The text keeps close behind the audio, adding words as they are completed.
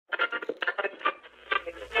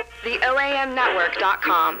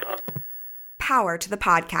TheOAMNetwork.com. Power to the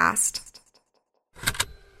podcast.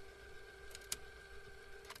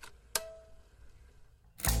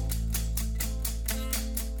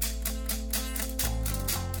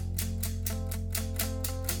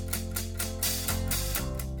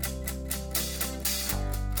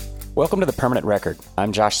 Welcome to The Permanent Record.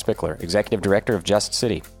 I'm Josh Spickler, Executive Director of Just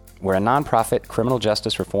City. We're a nonprofit criminal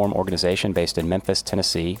justice reform organization based in Memphis,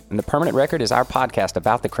 Tennessee, and The Permanent Record is our podcast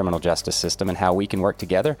about the criminal justice system and how we can work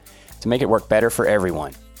together to make it work better for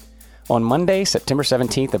everyone. On Monday, September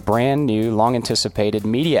 17th, a brand new, long-anticipated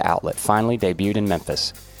media outlet finally debuted in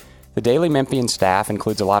Memphis. The Daily Memphian staff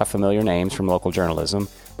includes a lot of familiar names from local journalism,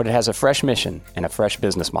 but it has a fresh mission and a fresh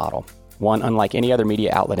business model, one unlike any other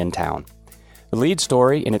media outlet in town. The lead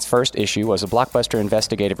story in its first issue was a blockbuster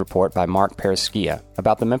investigative report by Marc Perrusquia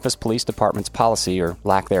about the Memphis Police Department's policy, or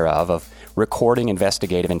lack thereof, of recording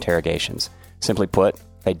investigative interrogations. Simply put,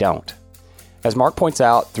 they don't. As Marc points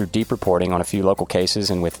out through deep reporting on a few local cases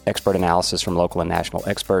and with expert analysis from local and national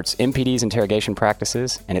experts, MPD's interrogation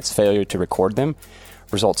practices and its failure to record them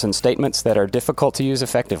results in statements that are difficult to use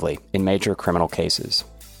effectively in major criminal cases.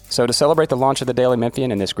 So to celebrate the launch of the Daily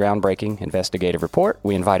Memphian and this groundbreaking investigative report,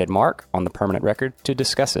 we invited Marc on The Permanent Record to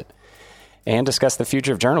discuss it and discuss the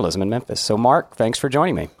future of journalism in Memphis. So Marc, thanks for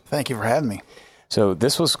joining me. Thank you for having me. So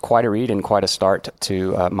this was quite a read and quite a start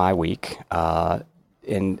to my week.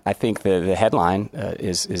 And I think the headline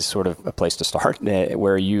is sort of a place to start,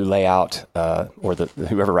 where you lay out, or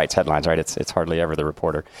whoever writes headlines, right? It's hardly ever the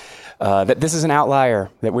reporter. That this is an outlier,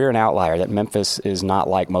 that we're an outlier, that Memphis is not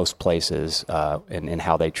like most places in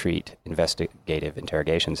how they treat investigative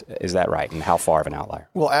interrogations. Is that right? And how far of an outlier?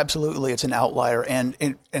 Well, absolutely, it's an outlier.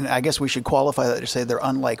 And I guess we should qualify that to say they're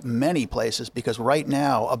unlike many places, because right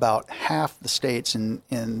now about half the states in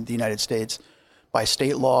the United States, by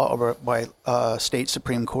state law or by state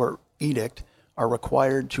Supreme Court edict, are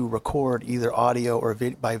required to record either audio or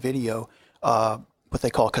by video what they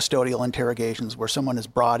call custodial interrogations, where someone is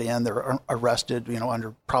brought in, they're arrested,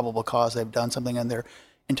 under probable cause, they've done something, and they're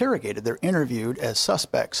interrogated, they're interviewed as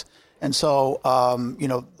suspects. And so,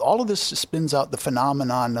 all of this spins out the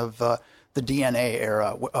phenomenon of the DNA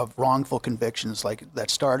era of wrongful convictions, like that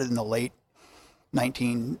started in the late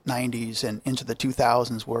 1990s and into the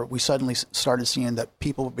 2000s, where we suddenly started seeing that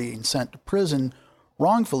people were being sent to prison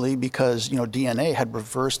wrongfully because, DNA had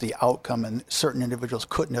reversed the outcome and certain individuals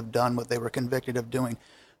couldn't have done what they were convicted of doing.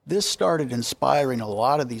 This started inspiring a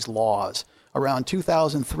lot of these laws. Around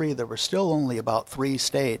 2003, there were still only about 3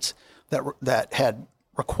 states that had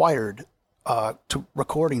required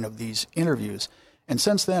recording of these interviews. And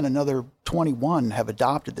since then, another 21 have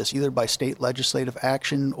adopted this, either by state legislative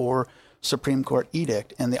action or Supreme Court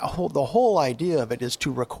edict. And the whole idea of it is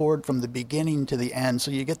to record from the beginning to the end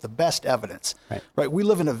so you get the best evidence. Right? We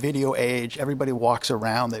live in a video age. Everybody walks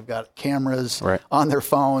around. They've got cameras on their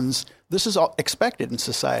phones. This is all expected in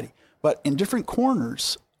society. But in different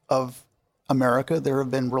corners of America, there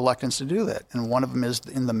have been reluctance to do that. And one of them is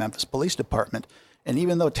in the Memphis Police Department. And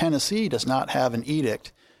even though Tennessee does not have an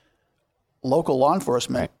edict, local law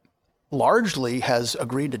enforcement largely has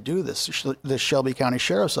agreed to do this. The Shelby County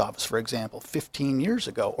Sheriff's Office, for example, 15 years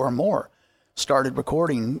ago or more, started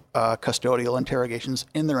recording custodial interrogations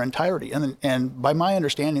in their entirety. And by my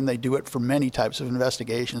understanding, they do it for many types of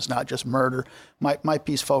investigations, not just murder. My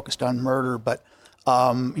piece focused on murder, but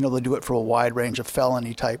they do it for a wide range of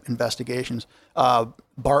felony-type investigations.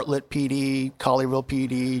 Bartlett PD, Collierville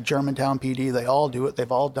PD, Germantown PD, they all do it.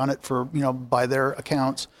 They've all done it for, by their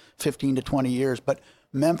accounts, 15 to 20 years. But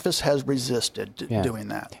Memphis has resisted doing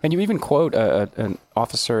that. And you even quote an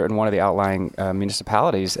officer in one of the outlying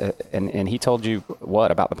municipalities, and he told you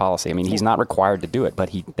what about the policy? I mean, he's not required to do it,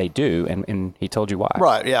 but they do, and he told you why.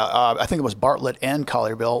 Right, yeah. I think it was Bartlett and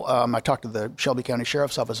Collierville. I talked to the Shelby County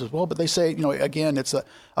Sheriff's Office as well, but they say, again, it's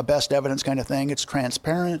a best evidence kind of thing. It's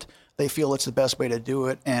transparent. They feel it's the best way to do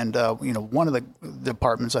it. And, one of the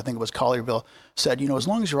departments, I think it was Collierville, said, as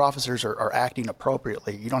long as your officers are acting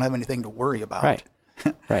appropriately, you don't have anything to worry about. Right.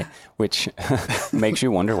 Right, which makes you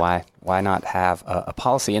wonder why not have a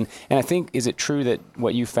policy. And I think, is it true that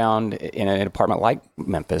what you found in a department like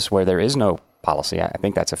Memphis, where there is no policy, I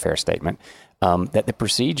think that's a fair statement, that the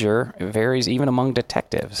procedure varies even among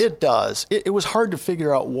detectives? It does. It was hard to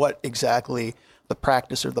figure out what exactly the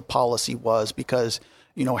practice or the policy was, because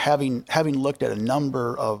having looked at a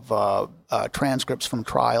number of transcripts from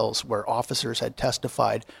trials where officers had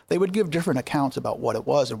testified, they would give different accounts about what it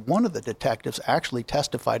was. And one of the detectives actually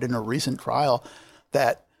testified in a recent trial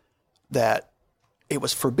that it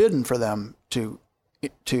was forbidden for them to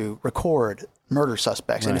record murder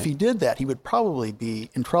suspects. Right. And if he did that, he would probably be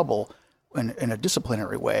in trouble in a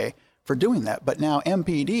disciplinary way for doing that. But now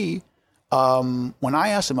MPD, when I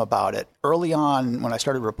asked them about it early on, when I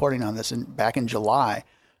started reporting on this back in July,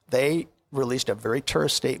 they released a very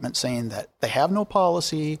terse statement saying that they have no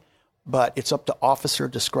policy, but it's up to officer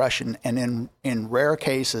discretion. And in rare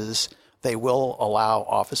cases, they will allow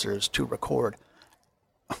officers to record.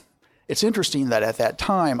 It's interesting that at that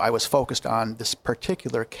time, I was focused on this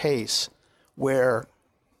particular case where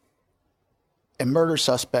a murder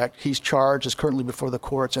suspect, he's charged, is currently before the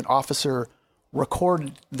courts. An officer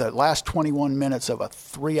recorded the last 21 minutes of a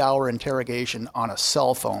 3-hour interrogation on a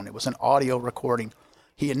cell phone. It was an audio recording.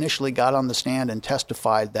 He initially got on the stand and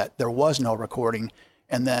testified that there was no recording,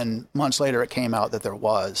 and then months later it came out that there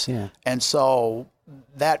was. Yeah. And so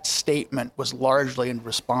that statement was largely in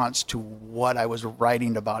response to what I was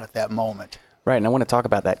writing about at that moment. Right, and I want to talk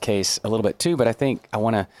about that case a little bit too, but I think I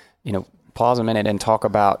want to, pause a minute and talk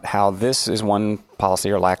about how this is one policy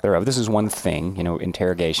or lack thereof. This is one thing,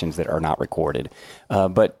 interrogations that are not recorded.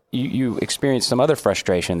 But you experienced some other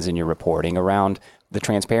frustrations in your reporting around the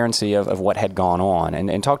transparency of what had gone on.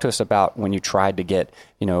 And talk to us about when you tried to get,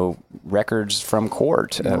 records from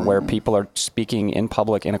court where people are speaking in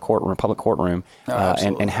public in a courtroom, public courtroom,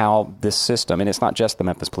 and how this system, and it's not just the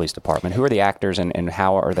Memphis Police Department, who are the actors and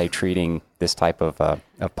how are they treating this type of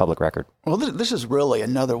public record? Well, this is really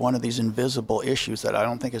another one of these invisible issues that I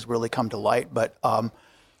don't think has really come to light. But,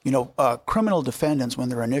 criminal defendants, when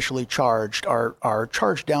they're initially charged, are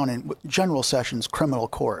charged down in General Sessions Criminal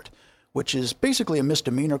Court, which is basically a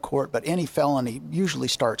misdemeanor court, but any felony usually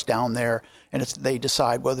starts down there, and they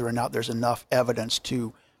decide whether or not there's enough evidence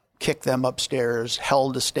to kick them upstairs.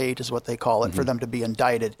 Held to state is what they call it, for them to be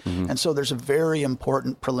indicted. And so there's a very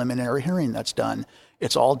important preliminary hearing that's done.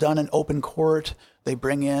 It's all done in open court. They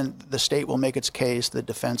bring in, the state will make its case, the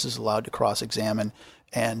defense is allowed to cross-examine,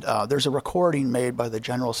 and there's a recording made by the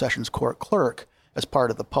General Sessions Court clerk as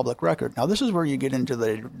part of the public record. Now, this is where you get into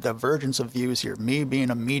the divergence of views here. Me being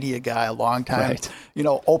a media guy, a long time,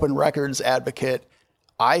 open records advocate,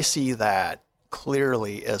 I see that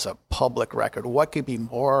clearly as a public record. What could be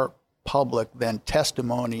more public than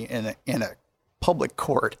testimony in a public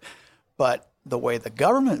court? But the way the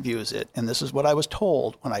government views it, and this is what I was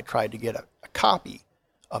told when I tried to get a copy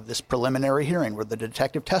of this preliminary hearing where the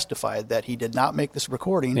detective testified that he did not make this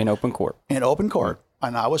recording. In open court. In open court.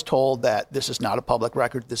 And I was told that this is not a public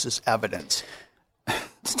record, this is evidence.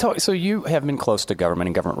 So you have been close to government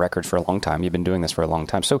and government records for a long time. You've been doing this for a long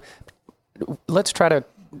time. So let's try to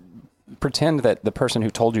pretend that the person who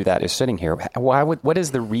told you that is sitting here. What is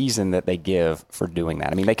the reason that they give for doing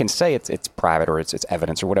that? I mean, they can say it's private or it's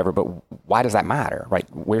evidence or whatever, but why does that matter, right?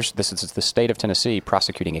 This is the state of Tennessee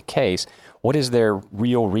prosecuting a case. What is their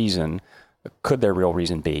real reason? Could their real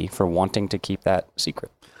reason be for wanting to keep that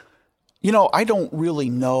secret? I don't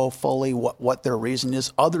really know fully what their reason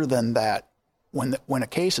is, other than that when a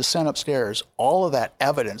case is sent upstairs, all of that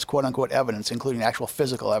evidence, quote unquote evidence, including actual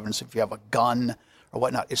physical evidence, if you have a gun or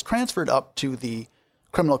whatnot, is transferred up to the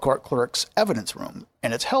criminal court clerk's evidence room,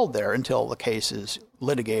 and it's held there until the case is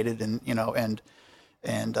litigated and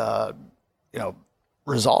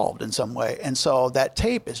resolved in some way. And so that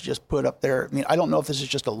tape is just put up there. I mean, I don't know if this is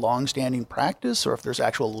just a long-standing practice or if there's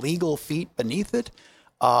actual legal feet beneath it.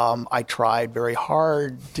 I tried very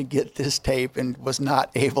hard to get this tape and was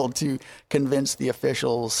not able to convince the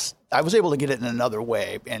officials. I was able to get it in another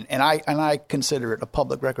way, and I consider it a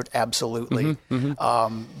public record, absolutely.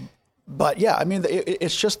 But yeah, I mean,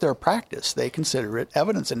 it's just their practice. They consider it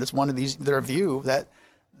evidence, and it's one of their view that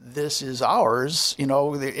this is ours. In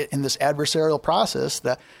this adversarial process,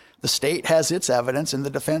 that the state has its evidence and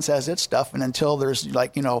the defense has its stuff, and until there's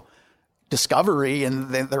discovery and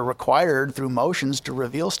they're required through motions to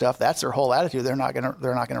reveal stuff, that's their whole attitude. They're not going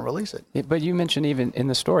to release it. But you mentioned even in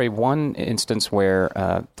the story one instance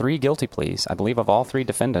where 3 guilty pleas, I believe, of all 3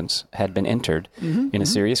 defendants had been entered in a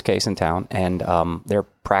serious case in town, and their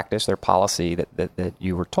practice, their policy that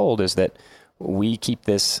you were told is that we keep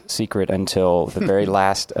this secret until the very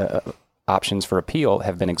last options for appeal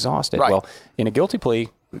have been exhausted. Right. Well, in a guilty plea,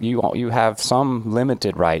 you have some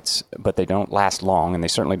limited rights, but they don't last long, and they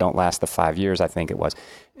certainly don't last the 5 years, I think it was.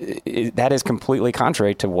 That is completely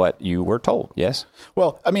contrary to what you were told, yes?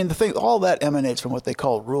 Well, I mean, all that emanates from what they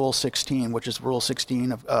call Rule 16, which is Rule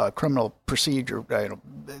 16 of criminal procedure,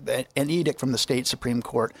 an edict from the state Supreme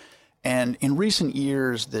Court. And in recent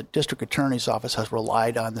years, the district attorney's office has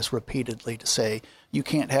relied on this repeatedly to say you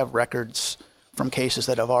can't have records from cases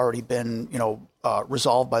that have already been,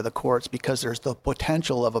 resolved by the courts because there's the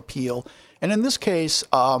potential of appeal. And in this case,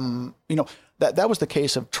 That was the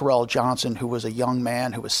case of Terrell Johnson, who was a young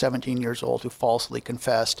man who was 17 years old, who falsely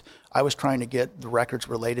confessed. I was trying to get the records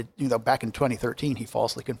related, back in 2013, he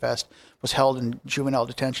falsely confessed, was held in juvenile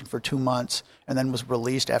detention for 2 months, and then was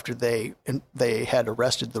released after they had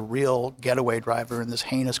arrested the real getaway driver in this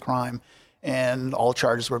heinous crime, and all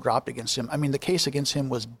charges were dropped against him. I mean, the case against him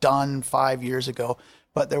was done 5 years ago,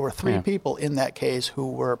 but there were three people in that case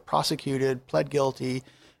who were prosecuted, pled guilty,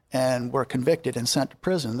 and were convicted and sent to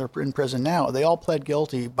prison. They're in prison now. They all pled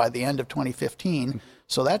guilty by the end of 2015.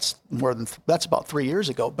 So that's about 3 years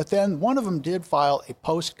ago. But then one of them did file a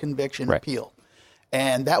post-conviction appeal.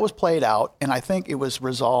 And that was played out, and I think it was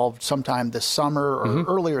resolved sometime this summer or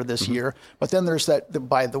earlier this year. But then there's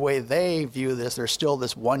by the way they view this, there's still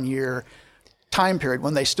this 1 year time period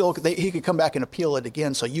when he could come back and appeal it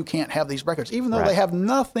again, so you can't have these records, even though they have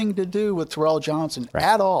nothing to do with Terrell Johnson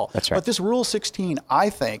at all. That's right. But this Rule 16, I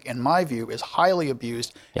think, in my view, is highly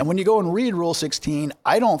abused. Yep. And when you go and read Rule 16,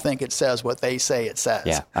 I don't think it says what they say it says.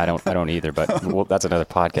 Yeah, I don't either, but that's another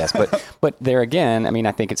podcast. But there again, I mean,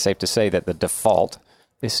 I think it's safe to say that the default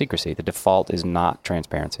is secrecy. The default is not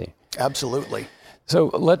transparency. Absolutely.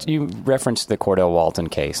 So you referenced the Cordell Walton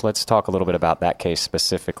case. Let's talk a little bit about that case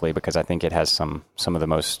specifically, because I think it has some of the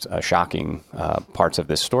most shocking parts of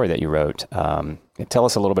this story that you wrote. Tell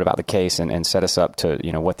us a little bit about the case and set us up to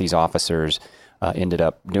what these officers ended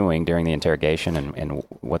up doing during the interrogation and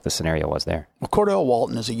what the scenario was there. Well, Cordell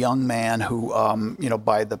Walton is a young man who,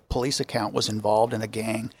 by the police account, was involved in a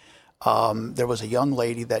gang. There was a young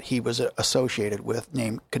lady that he was associated with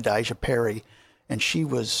named Khadijah Perry, and she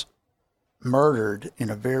was murdered in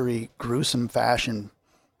a very gruesome fashion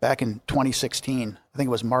back in 2016. I think it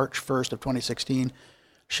was March 1st of 2016.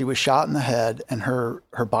 She was shot in the head, and her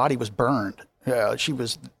body was burned. Her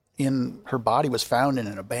body was found in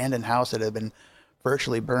an abandoned house that had been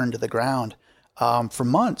virtually burned to the ground. For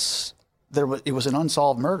months, it was an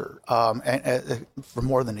unsolved murder. And for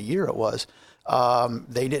more than a year, it was.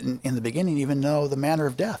 They didn't, in the beginning, even know the manner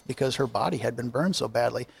of death because her body had been burned so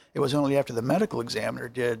badly. It was only after the medical examiner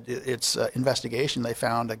did its investigation they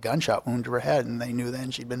found a gunshot wound to her head, and they knew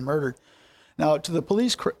then she'd been murdered. Now, to the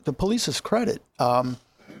police's credit,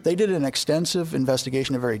 they did an extensive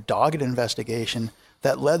investigation, a very dogged investigation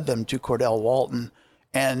that led them to Cordell Walton.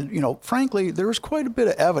 And, frankly, there was quite a bit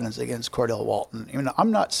of evidence against Cordell Walton.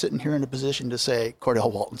 I'm not sitting here in a position to say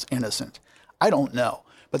Cordell Walton's innocent. I don't know.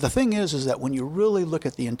 But the thing is that when you really look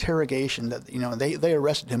at the interrogation, that they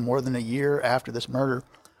arrested him more than a year after this murder.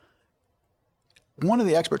 One of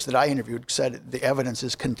the experts that I interviewed said the evidence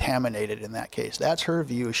is contaminated in that case. That's her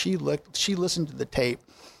view. She listened to the tape,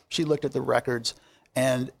 she looked at the records,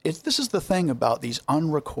 and this is the thing about these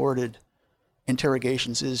unrecorded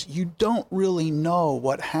interrogations is you don't really know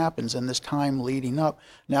what happens in this time leading up.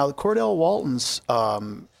 Now, Cordell Walton's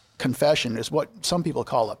confession is what some people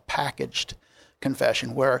call a packaged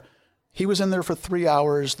confession, where he was in there for 3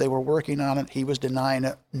 hours, they were working on it, he was denying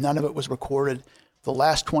it, none of it was recorded. The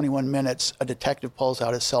last 21 minutes, a detective pulls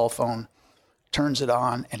out his cell phone, turns it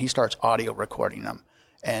on, and he starts audio recording them.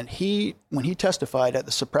 And when he testified at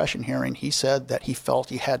the suppression hearing, he said that he felt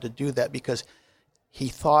he had to do that because he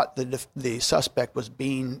thought that the suspect was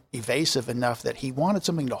being evasive enough that he wanted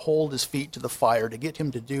something to hold his feet to the fire to get him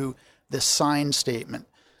to do this signed statement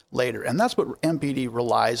later. And that's what MPD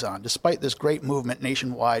relies on. Despite this great movement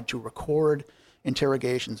nationwide to record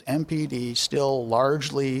interrogations, MPD still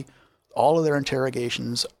largely, all of their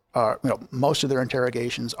interrogations most of their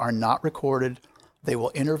interrogations are not recorded. They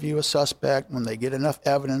will interview a suspect when they get enough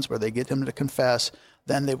evidence where they get him to confess.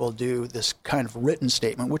 Then they will do this kind of written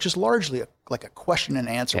statement, which is largely like a question and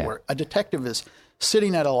answer, where a detective is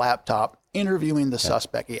sitting at a laptop interviewing the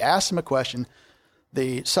suspect. He asks him a question.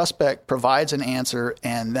 The suspect provides an answer,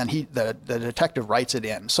 and then the detective writes it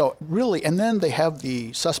in. So really, and then they have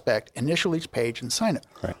the suspect initial each page and sign it.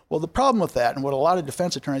 Right. Well, the problem with that, and what a lot of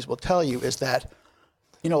defense attorneys will tell you, is that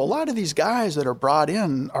a lot of these guys that are brought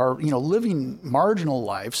in are living marginal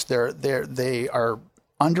lives. They are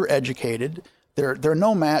undereducated. They're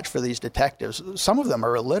no match for these detectives. Some of them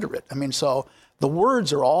are illiterate. So the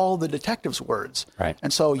words are all the detective's words. Right.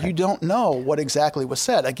 And so you don't know what exactly was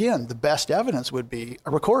said. Again, the best evidence would be a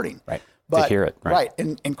recording. Right. But, to hear it. Right.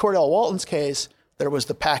 In Cordell Walton's case, there was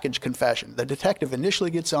the package confession. The detective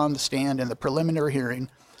initially gets on the stand in the preliminary hearing,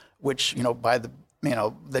 which, by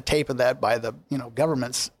the tape of that by the,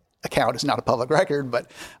 government's account is not a public record, but,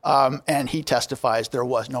 and he testifies there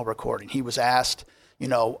was no recording. He was asked,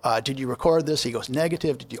 did you record this? He goes,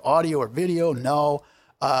 negative. Did you audio or video? No.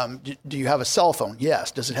 Do you have a cell phone?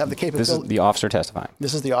 Yes. Does it have the capability? This is the officer testifying.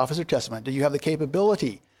 This is the officer testifying. Do you have the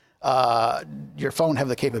capability? Your phone have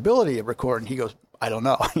the capability of recording? He goes, I don't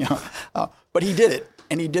know. But he did it.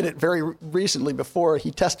 And he did it very recently before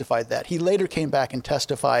he testified that. He later came back and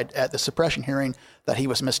testified at the suppression hearing that he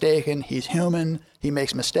was mistaken. He's human. He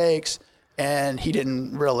makes mistakes. And he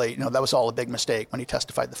didn't really, that was all a big mistake when he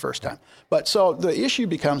testified the first time. But so the issue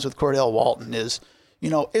becomes with Cordell Walton is,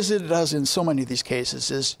 as it does in so many of these cases,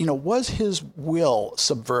 is, was his will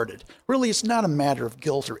subverted? Really, it's not a matter of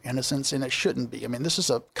guilt or innocence, and it shouldn't be. I mean, this is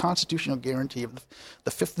a constitutional guarantee of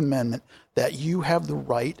the Fifth Amendment that you have the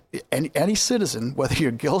right, any citizen, whether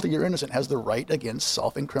you're guilty or innocent, has the right against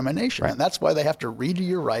self-incrimination. Right. And that's why they have to read you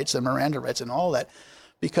your rights and Miranda rights and all that,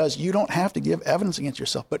 because you don't have to give evidence against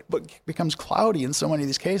yourself. But what becomes cloudy in so many of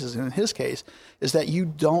these cases, and in his case, is that you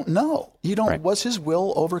don't know. You don't. Right. Was his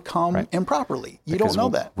will overcome improperly? You don't know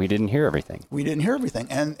that. We didn't hear everything. We didn't hear everything.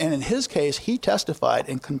 And in his case, he testified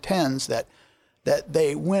and contends that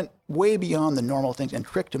they went way beyond the normal things and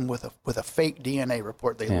tricked him with a fake DNA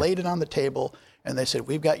report. They laid it on the table and they said,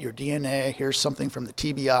 "We've got your DNA. Here's something from the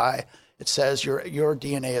TBI. It says your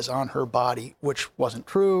DNA is on her body," which wasn't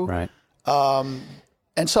true. Right.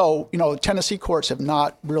 And so, Tennessee courts have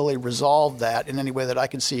not really resolved that in any way that I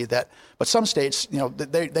can see that. But some states,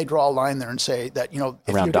 they draw a line there and say that,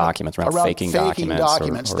 around documents, around faking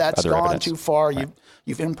documents, or that's gone evidence. too far. Right.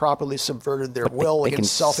 You've improperly subverted their will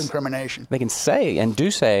against self-incrimination. They can say and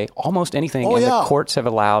do say almost anything, and the courts have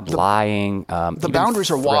allowed lying. The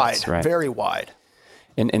boundaries are threats, wide, right? Very wide.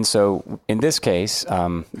 And so in this case,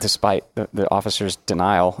 despite the officer's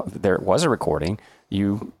denial, there was a recording.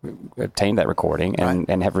 You obtained that recording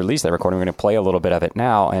and have released that recording. We're going to play a little bit of it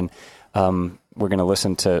now, and we're going to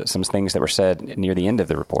listen to some things that were said near the end of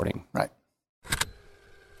the reporting. Right.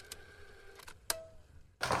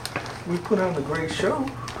 We put on a great show.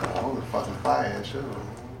 Oh, the fucking fire show.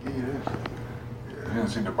 Give you this. Yeah, he didn't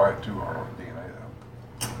seem to bite too hard on the DNA,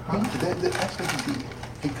 though. Actually, he did.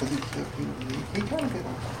 Because he kind of did.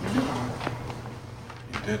 He did on it.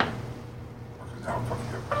 He didn't. Because how fucking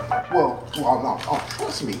good. Well, no,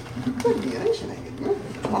 trust me. That DNA shit ain't getting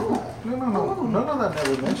moved. No. None of that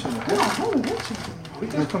never mentioned it. We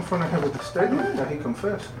just confronted him with the statement that he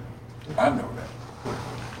confessed. I know that.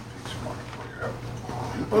 He's smart to play it out.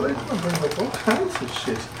 Well, they're going to bring up all kinds of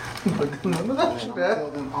shit. But none of that shit.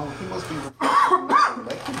 He must be.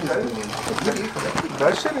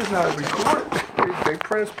 That shit is not recorded. They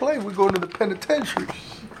press play. We go to the penitentiary.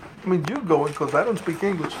 I mean, you going because I don't speak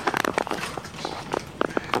English.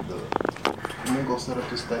 I'm going to go set up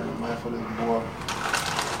this statement, man, for this boy.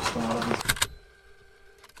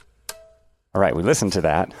 All right, we listened to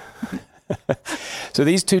that. So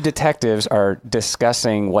these two detectives are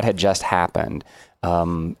discussing what had just happened,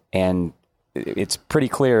 and it's pretty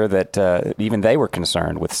clear that even they were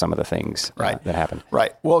concerned with some of the things that happened.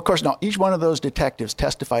 Right. Well, of course, now each one of those detectives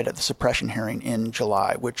testified at the suppression hearing in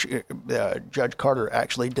July, which Judge Carter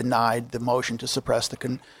actually denied the motion to suppress the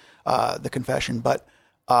confession. But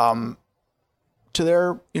to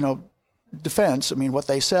their defense, I mean, what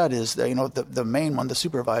they said is that, the main one, the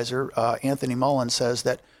supervisor, Anthony Mullen, says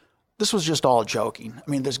that this was just all joking. I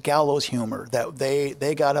mean, there's gallows humor that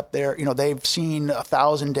they got up there. They've seen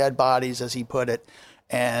 1,000 dead bodies, as he put it,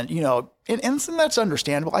 and and that's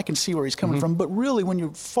understandable. I can see where he's coming from. But really, when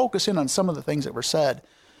you focus in on some of the things that were said,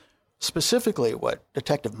 specifically what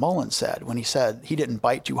Detective Mullen said when he said he didn't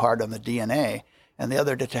bite too hard on the DNA, and the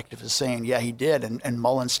other detective is saying, yeah, he did, and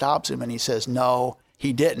Mullen stops him and he says, no,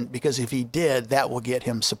 he didn't, because if he did, that will get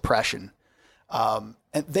him suppression.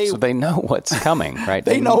 And so they know what's coming, right?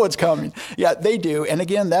 They know what's coming. Yeah, they do. And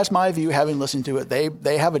again, that's my view, having listened to it.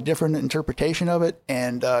 They have a different interpretation of it.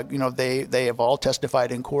 And, they have all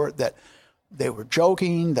testified in court that they were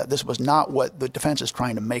joking, that this was not what the defense is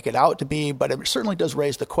trying to make it out to be. But it certainly does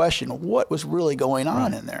raise the question of what was really going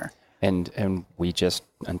on in there. And we just,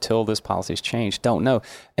 until this policy's changed, don't know.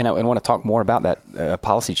 And I want to talk more about that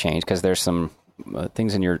policy change, because there's some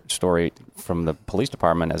things in your story from the police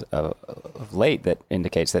department of late that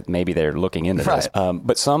indicates that maybe they're looking into this.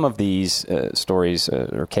 But some of these stories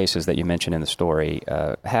or cases that you mentioned in the story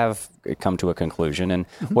have come to a conclusion. And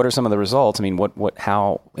what are some of the results? I mean,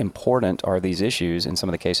 how important are these issues in some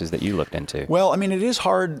of the cases that you looked into? Well, I mean, it is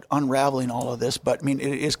hard unraveling all of this, but I mean,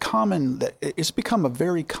 it is common that it's become a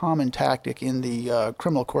very common tactic in the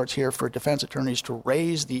criminal courts here for defense attorneys to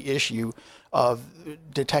raise the issue of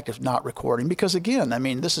detectives not recording, because again, I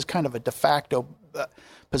mean, this is kind of a de facto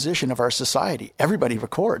position of our society. Everybody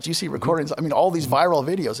records. You see recordings. I mean, all these viral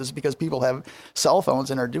videos is because people have cell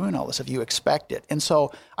phones and are doing all this if you expect it. And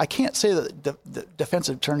so I can't say that the defense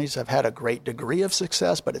attorneys have had a great degree of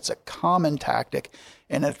success, but it's a common tactic.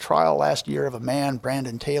 And a trial last year of a man,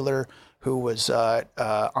 Brandon Taylor, who was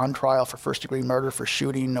on trial for first-degree murder for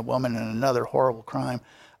shooting a woman in another horrible crime.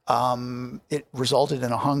 It resulted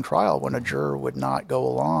in a hung trial when a juror would not go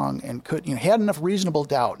along and had enough reasonable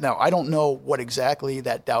doubt. Now, I don't know what exactly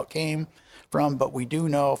that doubt came from, but we do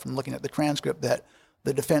know from looking at the transcript that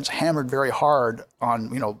the defense hammered very hard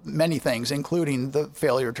on, many things, including the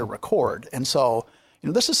failure to record. And so,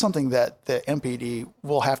 this is something that the MPD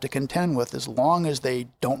will have to contend with as long as they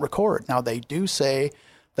don't record. Now, they do say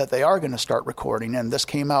that they are going to start recording. And this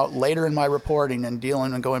came out later in my reporting and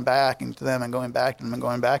dealing and going back to them and going back to them and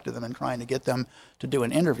going back to them and trying to get them to do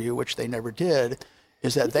an interview, which they never did,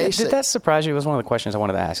 is that they Did that surprise you? It was one of the questions I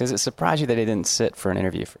wanted to ask. Does it surprise you that they didn't sit for an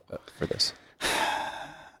interview for this?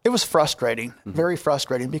 It was frustrating, very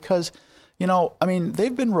frustrating, because,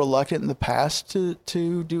 they've been reluctant in the past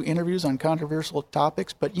to do interviews on controversial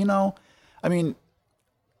topics. But,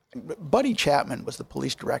 Buddy Chapman was the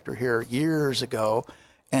police director here years ago.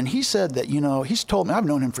 And he said that, he's told me, I've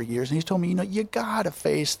known him for years, and he's told me, you get out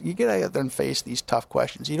there and face these tough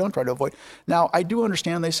questions. You don't try to avoid. Now, I do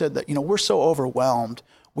understand they said that, we're so overwhelmed.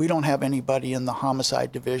 We don't have anybody in the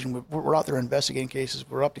homicide division. We're out there investigating cases.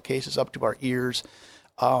 We're up to cases up to our ears.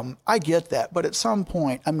 I get that. But at some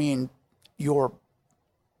point, your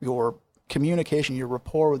communication, your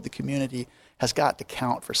rapport with the community has got to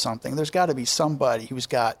count for something. There's got to be somebody who's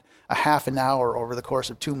got a half an hour over the course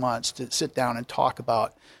of 2 months to sit down and talk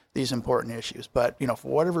about these important issues. But, for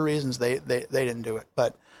whatever reasons, they didn't do it.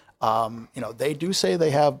 But, they do say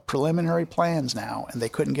they have preliminary plans now, and they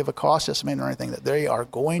couldn't give a cost estimate or anything, that they are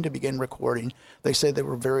going to begin recording. They say there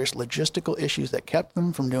were various logistical issues that kept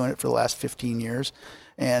them from doing it for the last 15 years,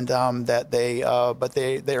 and but they are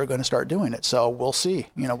going to start doing it. So we'll see.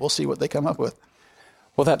 We'll see what they come up with.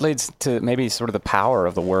 Well, that leads to maybe sort of the power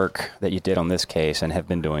of the work that you did on this case and have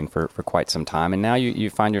been doing for quite some time. And now you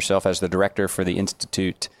find yourself as the director for the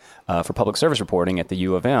Institute for Public Service Reporting at the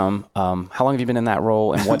U of M. How long have you been in that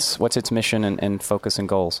role, and what's its mission and focus and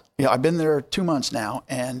goals? Yeah, I've been there 2 months now,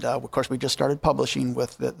 and of course we just started publishing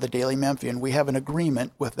with the Daily Memphian. We have an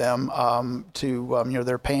agreement with them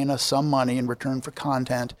they're paying us some money in return for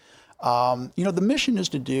content. The mission is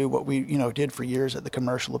to do what we did for years at the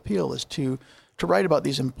Commercial Appeal, is to write about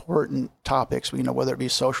these important topics, whether it be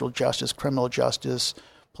social justice, criminal justice,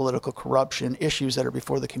 political corruption, issues that are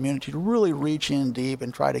before the community, to really reach in deep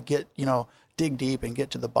and try to get, dig deep and get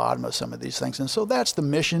to the bottom of some of these things. And so that's the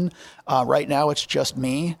mission. Right now, it's just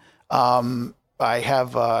me. I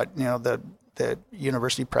have, the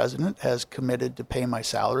university president has committed to pay my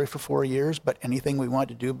salary for 4 years, but anything we want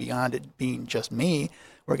to do beyond it being just me,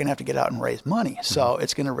 we're going to have to get out and raise money. So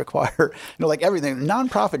it's going to require, like everything,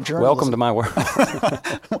 nonprofit journalism. Welcome to my world.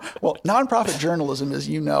 Well, nonprofit journalism, as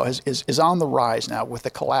you know, is on the rise now with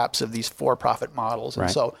the collapse of these for-profit models. And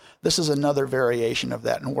so this is another variation of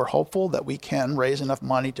that. And we're hopeful that we can raise enough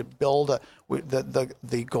money to build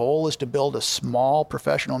the goal is to build a small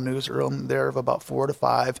professional newsroom there of about 4 to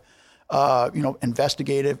 5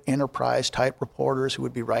 investigative enterprise type reporters who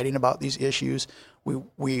would be writing about these issues.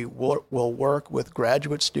 We will work with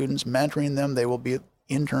graduate students, mentoring them. They will be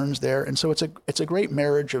interns there. And so it's a great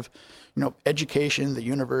marriage of, education, the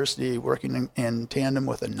university working in tandem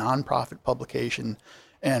with a nonprofit publication.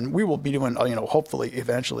 And we will be doing, hopefully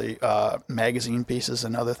eventually magazine pieces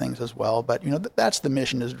and other things as well. But, that's the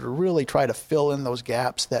mission, is to really try to fill in those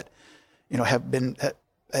gaps that, have been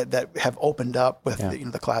that have opened up with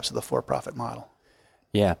the collapse of the for-profit model.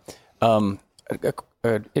 Yeah.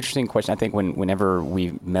 An interesting question. I think whenever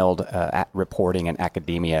we meld reporting and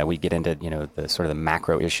academia, we get into the sort of the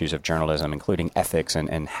macro issues of journalism, including ethics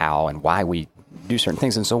and how and why we do certain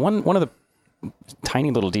things. And so one of the tiny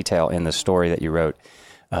little detail in the story that you wrote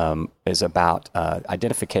is about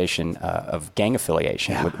identification of gang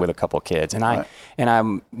affiliation with a couple of kids, and I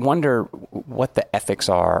wonder what the ethics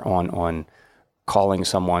are on calling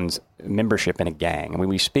someone's membership in a gang. I mean,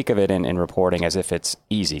 we speak of it in reporting as if it's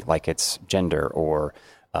easy, like it's gender or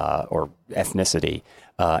ethnicity.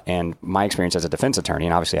 And my experience as a defense attorney,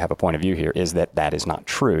 and obviously I have a point of view here, is that is not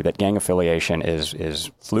true. That gang affiliation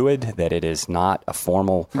is fluid. That it is not a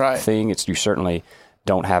formal thing. You certainly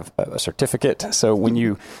don't have a certificate. So when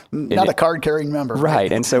you not a card-carrying member,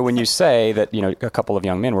 right? And so when you say that a couple of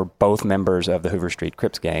young men were both members of the Hoover Street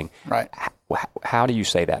Crips gang, right? How do you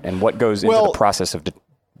say that, and what goes into the process of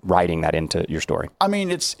writing that into your story? I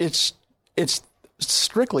mean, it's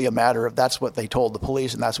strictly a matter of that's what they told the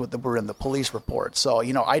police, and that's what were in the police report. So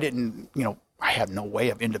I didn't, I have no way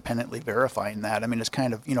of independently verifying that. I mean, it's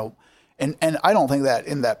kind of And I don't think that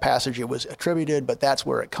in that passage it was attributed, but that's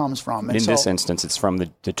where it comes from. And in this instance, it's from the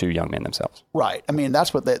two young men themselves. Right. I mean,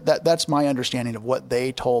 that's what that's my understanding of what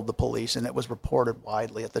they told the police, and it was reported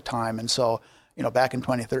widely at the time. And so, back in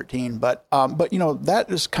 2013. But that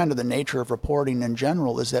is kind of the nature of reporting in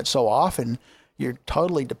general, is that so often you're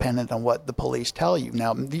totally dependent on what the police tell you.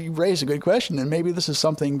 Now, you raise a good question, and maybe this is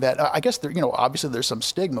something that I guess obviously there's some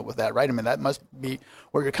stigma with that, right? I mean, that must be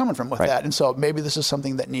where you're coming from with that, and so maybe this is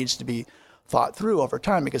something that needs to be thought through over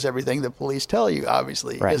time, because everything the police tell you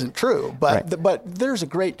obviously isn't true. But but there's a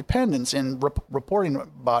great dependence in reporting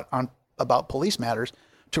about police matters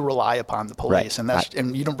to rely upon the police, and that's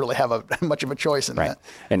and you don't really have much of a choice in that.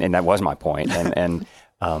 And that was my point, and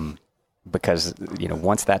because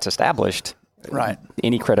once that's established. Right.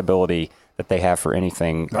 Any credibility that they have for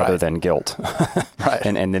anything other than guilt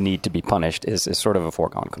and the need to be punished is sort of a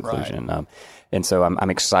foregone conclusion. Right. And so I'm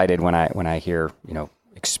excited when I hear,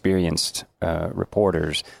 experienced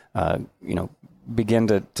reporters, begin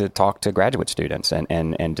to talk to graduate students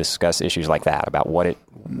and discuss issues like that about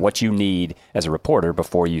what you need as a reporter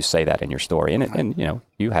before you say that in your story. And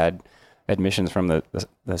you had admissions from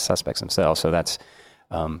the suspects themselves. So that's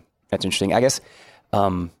interesting. I guess,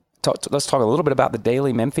 let's talk a little bit about the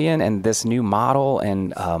Daily Memphian and this new model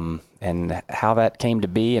and how that came to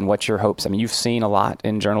be and what your hopes. I mean, you've seen a lot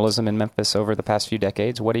in journalism in Memphis over the past few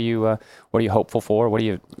decades. What are you hopeful for? What are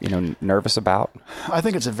you nervous about? I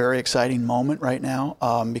think it's a very exciting moment right now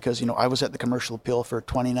because I was at the Commercial Appeal for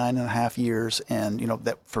 29 and a half years, and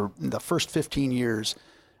that for the first 15 years,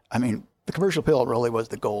 I mean, the Commercial Appeal really was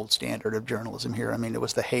the gold standard of journalism here. I mean, it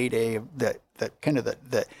was the heyday of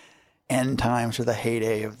the end times, or the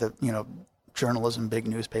heyday of the journalism, big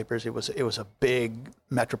newspapers. It was a big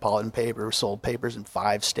metropolitan paper, sold papers in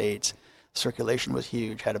 5 states. Circulation was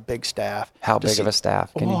huge, had a big staff. How big of a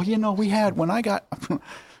staff? We had, when I got, I'm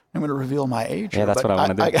going to reveal my age. Yeah, that's what I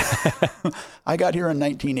want to do. I got here in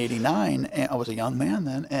 1989, and I was a young man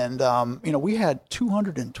then, and we had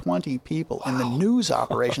 220 people in the news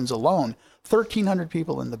operations alone. 1,300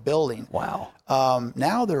 people in the building. Wow.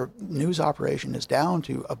 Now their news operation is down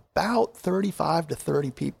to about 35 to 30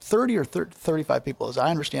 people, 30 or 35 people, as I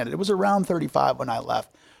understand it. It was around 35 when I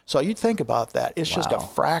left. So you think about that. It's just a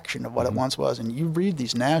fraction of what it once was. And you read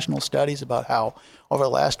these national studies about how over the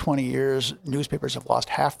last 20 years, newspapers have lost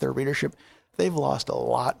half their readership. They've lost a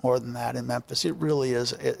lot more than that in Memphis. It really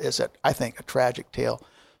is, I think, a tragic tale.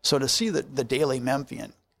 So to see the Daily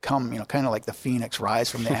Memphian come, kind of like the phoenix rise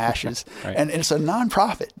from the ashes. And it's a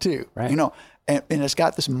nonprofit too, and it's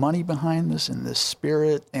got this money behind this and this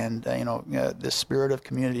spirit and, this spirit of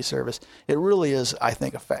community service. It really is, I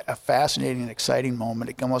think, a fascinating and exciting moment.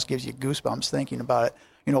 It almost gives you goosebumps thinking about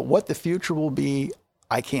it. What the future will be,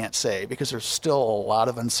 I can't say, because there's still a lot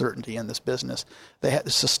of uncertainty in this business.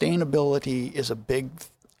 Sustainability is a big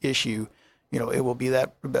issue. It will be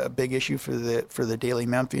that a big issue for the Daily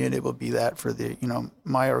Memphian. It will be that for the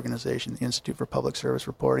my organization, the Institute for Public Service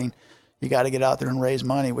Reporting. You got to get out there and raise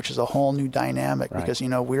money, which is a whole new dynamic because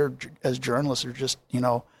we're, as journalists, are just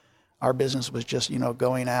our business was just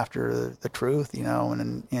going after the truth,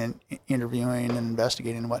 and interviewing and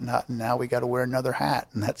investigating and whatnot. And now we got to wear another hat,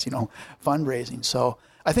 and that's fundraising. So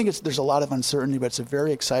I think there's a lot of uncertainty, but it's a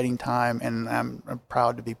very exciting time, and I'm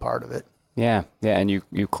proud to be part of it. Yeah, and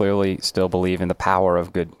you clearly still believe in the power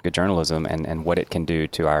of good journalism and what it can do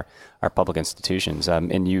to our public institutions.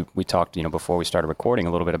 And we talked, before we started recording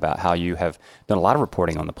a little bit about how you have done a lot of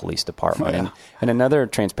reporting on the police department. Oh, yeah. And another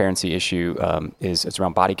transparency issue is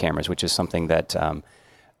around body cameras, which is something that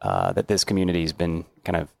that this community has been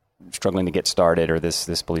kind of struggling to get started, or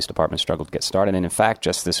this police department struggled to get started. And in fact,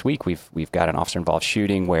 just this week we've got an officer-involved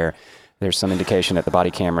shooting where there's some indication that the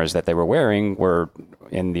body cameras that they were wearing were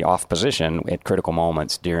in the off position at critical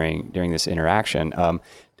moments during this interaction.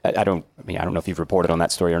 I don't know if you've reported on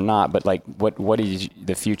that story or not, but what is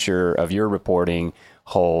the future of your reporting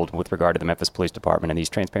hold with regard to the Memphis Police Department and these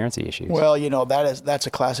transparency issues? Well, that's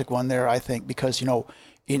a classic one there, I think, because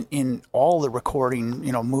in all the recording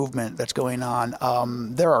movement that's going on,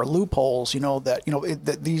 there are loopholes.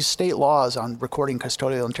 That these state laws on recording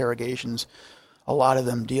custodial interrogations, a lot of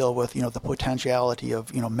them deal with, the potentiality of,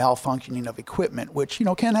 malfunctioning of equipment, which,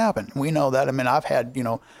 can happen. We know that. I mean, I've had,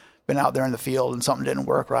 been out there in the field and something didn't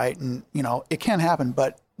work right. And, it can happen.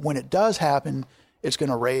 But when it does happen, it's going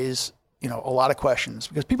to raise, a lot of questions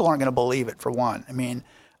because people aren't going to believe it, for one. I mean,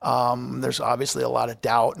 there's obviously a lot of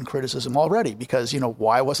doubt and criticism already because,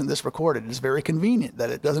 why wasn't this recorded? It's very convenient that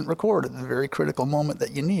it doesn't record at the very critical moment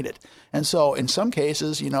that you need it. And so in some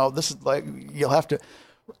cases, this is like you'll have to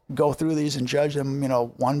go through these and judge them,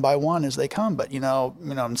 one by one as they come. But,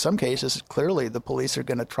 in some cases, clearly the police are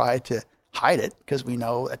going to try to hide it, because we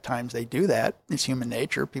know at times they do that. It's human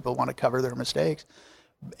nature. People want to cover their mistakes.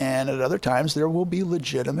 And at other times, there will be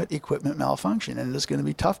legitimate equipment malfunction, and it's going to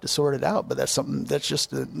be tough to sort it out. But that's something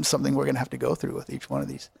we're going to have to go through with each one of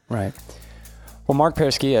these. Right. Well, Marc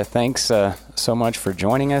Perrusquia, thanks so much for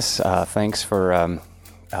joining us. Thanks for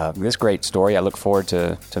this great story. I look forward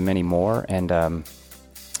to many more, and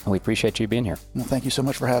we appreciate you being here. Well, thank you so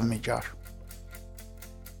much for having me, Josh.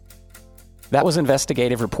 That was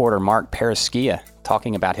investigative reporter Marc Perrusquia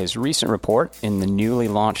talking about his recent report in the newly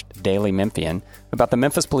launched Daily Memphian about the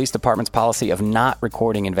Memphis Police Department's policy of not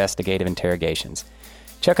recording investigative interrogations.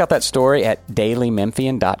 Check out that story at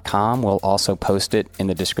dailymemphian.com. We'll also post it in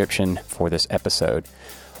the description for this episode.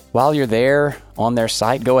 While you're there on their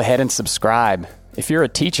site, go ahead and subscribe. If you're a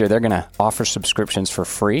teacher, they're going to offer subscriptions for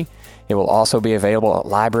free. It will also be available at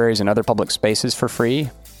libraries and other public spaces for free.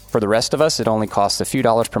 For the rest of us, it only costs a few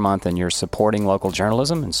dollars per month, and you're supporting local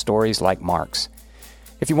journalism and stories like Marc's.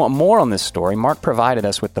 If you want more on this story, Marc provided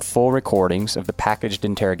us with the full recordings of the packaged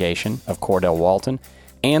interrogation of Cordell Walton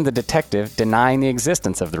and the detective denying the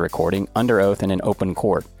existence of the recording under oath in an open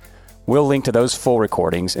court. We'll link to those full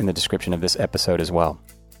recordings in the description of this episode as well.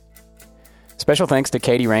 Special thanks to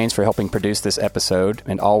Katie Rains for helping produce this episode,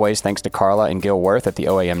 and always thanks to Carla and Gil Worth at the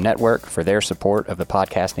OAM Network for their support of the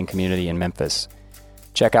podcasting community in Memphis.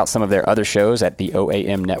 Check out some of their other shows at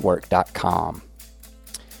theoamnetwork.com.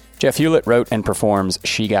 Jeff Hewlett wrote and performs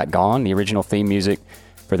She Got Gone, the original theme music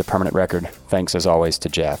for The Permanent Record. Thanks as always to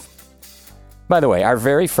Jeff. By the way, our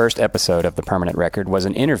very first episode of The Permanent Record was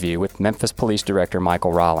an interview with Memphis Police Director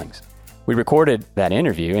Michael Rawlings. We recorded that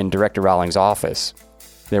interview in Director Rawlings' office.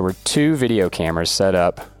 There were 2 video cameras set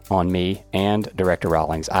up on me and Director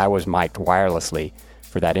Rawlings. I was mic'd wirelessly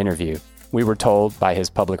for that interview. We were told by his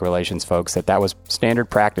public relations folks that was standard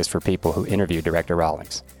practice for people who interview Director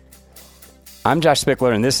Rawlings. I'm Josh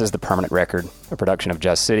Spickler, and this is The Permanent Record, a production of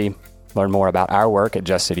Just City. Learn more about our work at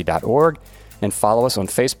justcity.org, and follow us on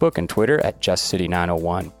Facebook and Twitter at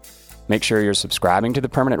JustCity901. Make sure you're subscribing to The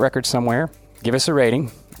Permanent Record somewhere. Give us a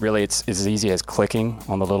rating. Really, it's as easy as clicking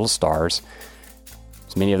on the little stars.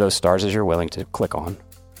 As many of those stars as you're willing to click on.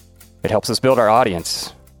 It helps us build our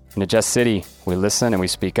audience. And at Just City, we listen and we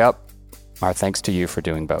speak up. Our thanks to you for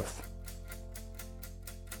doing both.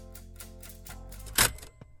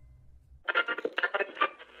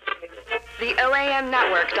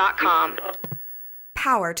 TheOAMNetwork.com.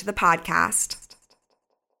 Power to the podcast.